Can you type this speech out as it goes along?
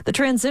The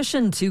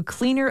transition to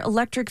cleaner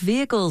electric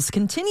vehicles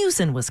continues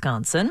in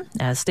Wisconsin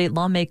as state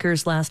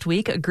lawmakers last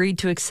week agreed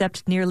to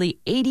accept nearly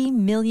 $80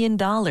 million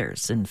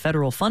in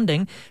federal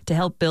funding to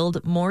help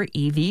build more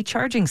EV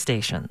charging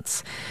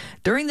stations.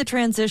 During the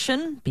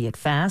transition, be it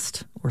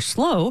fast or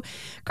slow,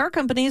 car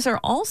companies are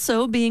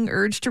also being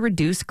urged to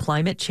reduce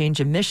climate change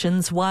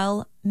emissions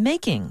while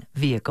making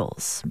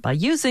vehicles by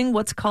using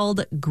what's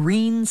called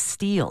green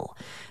steel.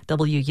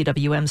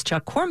 WUWM's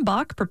Chuck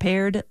Kornbach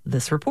prepared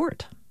this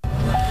report.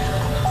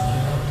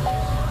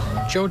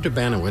 Joe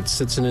Dubanowitz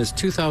sits in his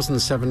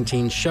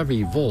 2017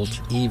 Chevy Volt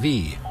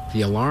EV.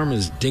 The alarm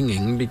is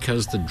dinging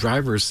because the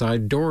driver's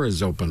side door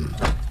is open.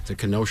 The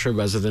Kenosha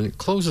resident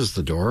closes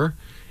the door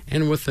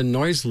and, with the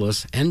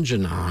noiseless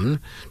engine on,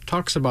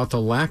 talks about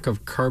the lack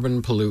of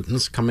carbon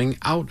pollutants coming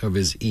out of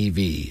his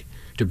EV.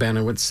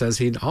 Dubanowitz says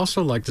he'd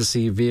also like to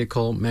see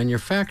vehicle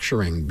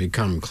manufacturing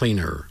become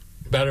cleaner.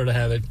 Better to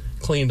have it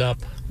cleaned up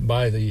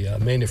by the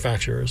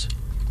manufacturers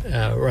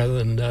rather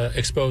than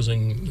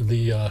exposing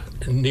the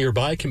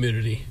nearby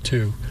community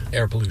to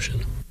air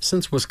pollution.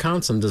 Since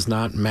Wisconsin does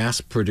not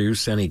mass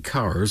produce any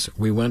cars,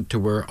 we went to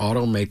where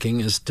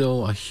automaking is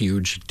still a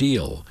huge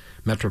deal,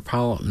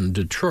 metropolitan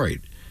Detroit,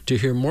 to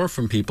hear more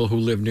from people who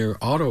live near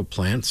auto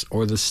plants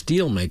or the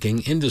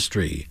steel-making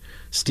industry.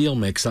 Steel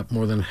makes up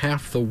more than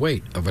half the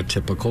weight of a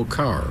typical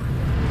car.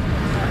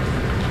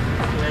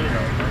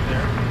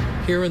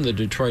 Here in the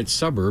Detroit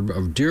suburb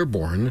of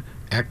Dearborn,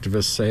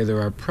 activists say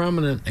there are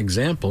prominent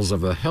examples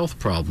of the health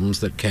problems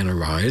that can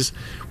arise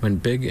when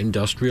big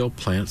industrial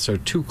plants are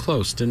too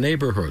close to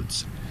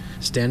neighborhoods.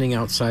 Standing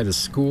outside a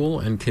school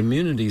and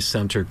community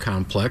center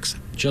complex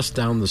just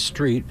down the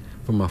street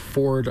from a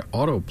Ford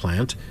auto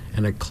plant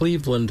and a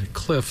Cleveland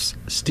Cliffs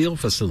steel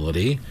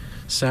facility,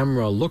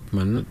 Samra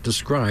Lukman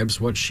describes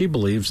what she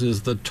believes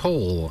is the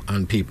toll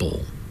on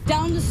people.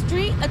 Down the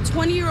street, a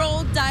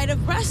 20-year-old died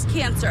of breast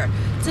cancer.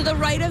 To the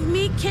right of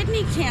me,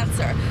 kidney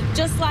cancer.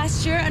 Just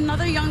last year,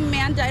 another young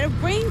man died of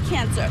brain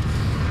cancer.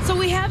 So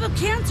we have a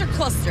cancer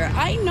cluster.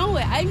 I know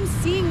it. I'm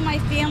seeing my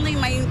family,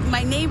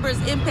 my neighbors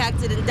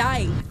impacted and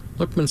dying.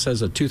 Lukman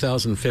says a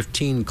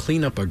 2015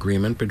 cleanup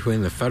agreement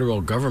between the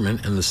federal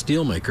government and the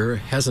steelmaker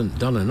hasn't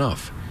done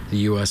enough. The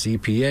U.S.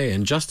 EPA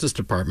and Justice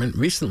Department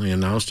recently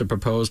announced a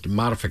proposed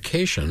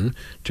modification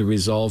to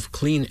resolve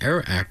Clean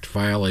Air Act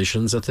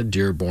violations at the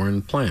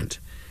Dearborn plant.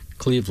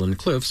 Cleveland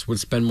Cliffs would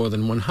spend more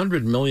than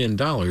 $100 million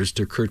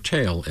to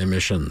curtail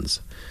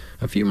emissions.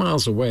 A few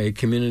miles away,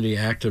 community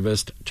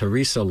activist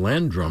Teresa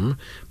Landrum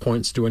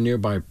points to a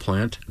nearby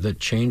plant that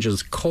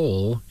changes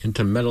coal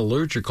into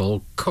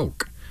metallurgical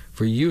coke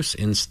for use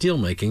in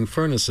steelmaking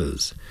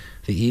furnaces.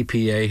 The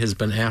EPA has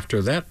been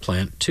after that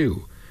plant,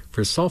 too,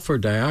 for sulfur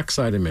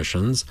dioxide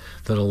emissions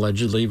that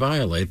allegedly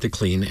violate the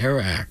Clean Air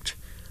Act.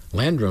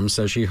 Landrum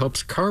says she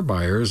hopes car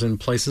buyers in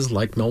places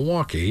like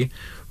Milwaukee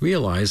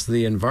realize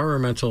the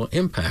environmental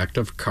impact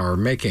of car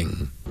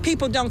making.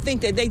 People don't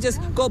think that they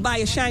just go buy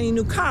a shiny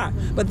new car,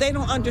 but they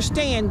don't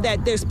understand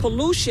that there's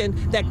pollution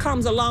that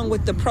comes along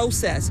with the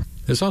process.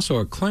 There's also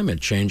a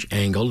climate change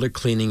angle to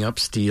cleaning up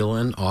steel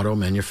and auto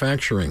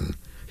manufacturing.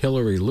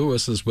 Hillary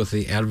Lewis is with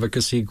the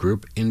advocacy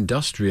group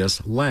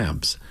Industrious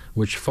Labs,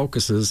 which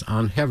focuses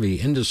on heavy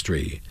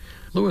industry.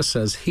 Lewis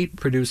says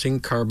heat-producing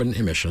carbon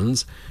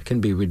emissions can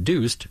be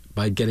reduced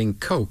by getting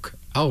coke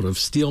out of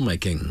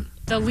steelmaking.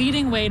 The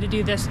leading way to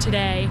do this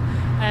today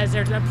is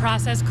there's a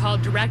process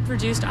called direct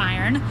reduced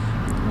iron,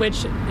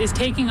 which is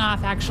taking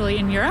off actually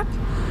in Europe.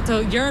 So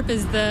Europe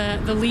is the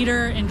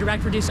leader in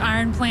direct reduced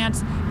iron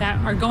plants that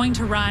are going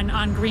to run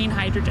on green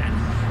hydrogen.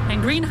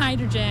 And green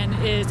hydrogen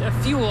is a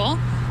fuel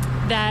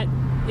that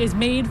is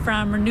made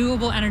from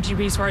renewable energy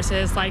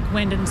resources like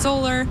wind and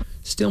solar.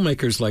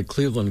 Steelmakers like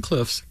Cleveland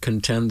Cliffs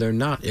contend they're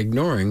not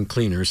ignoring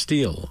cleaner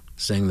steel,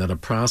 saying that a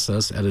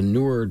process at a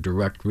newer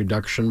direct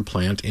reduction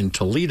plant in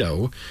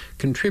Toledo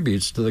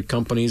contributes to the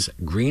company's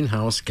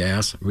greenhouse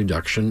gas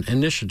reduction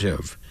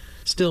initiative.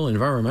 Still,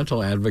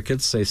 environmental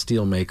advocates say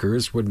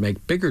steelmakers would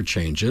make bigger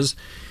changes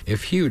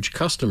if huge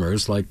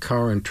customers like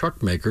car and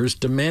truck makers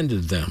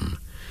demanded them.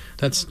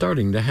 That's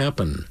starting to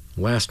happen.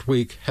 Last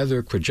week,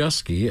 Heather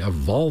Krajewski of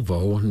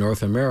Volvo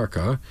North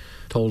America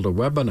told a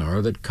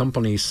webinar that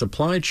company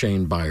supply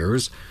chain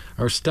buyers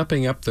are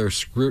stepping up their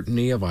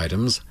scrutiny of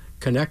items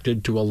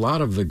connected to a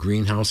lot of the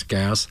greenhouse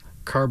gas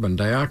carbon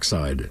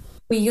dioxide.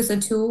 We use a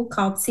tool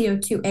called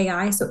CO2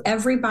 AI, so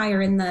every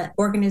buyer in the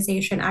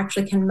organization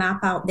actually can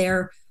map out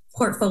their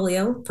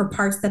portfolio for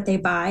parts that they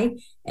buy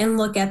and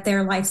look at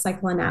their life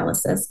cycle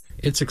analysis.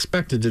 It's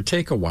expected to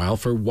take a while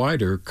for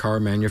wider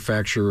car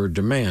manufacturer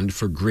demand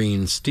for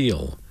green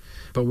steel.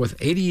 But with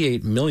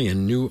 88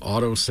 million new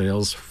auto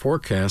sales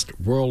forecast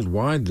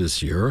worldwide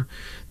this year,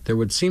 there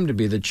would seem to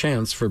be the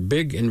chance for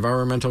big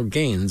environmental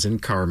gains in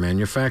car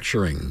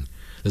manufacturing,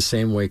 the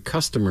same way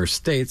customer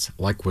states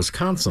like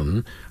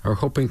Wisconsin are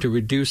hoping to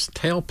reduce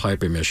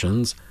tailpipe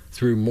emissions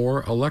through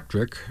more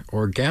electric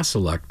or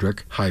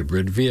gas-electric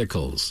hybrid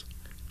vehicles.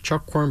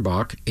 Chuck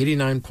Kornbach,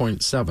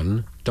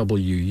 89.7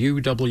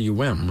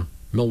 WUWM,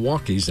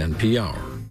 Milwaukee's NPR.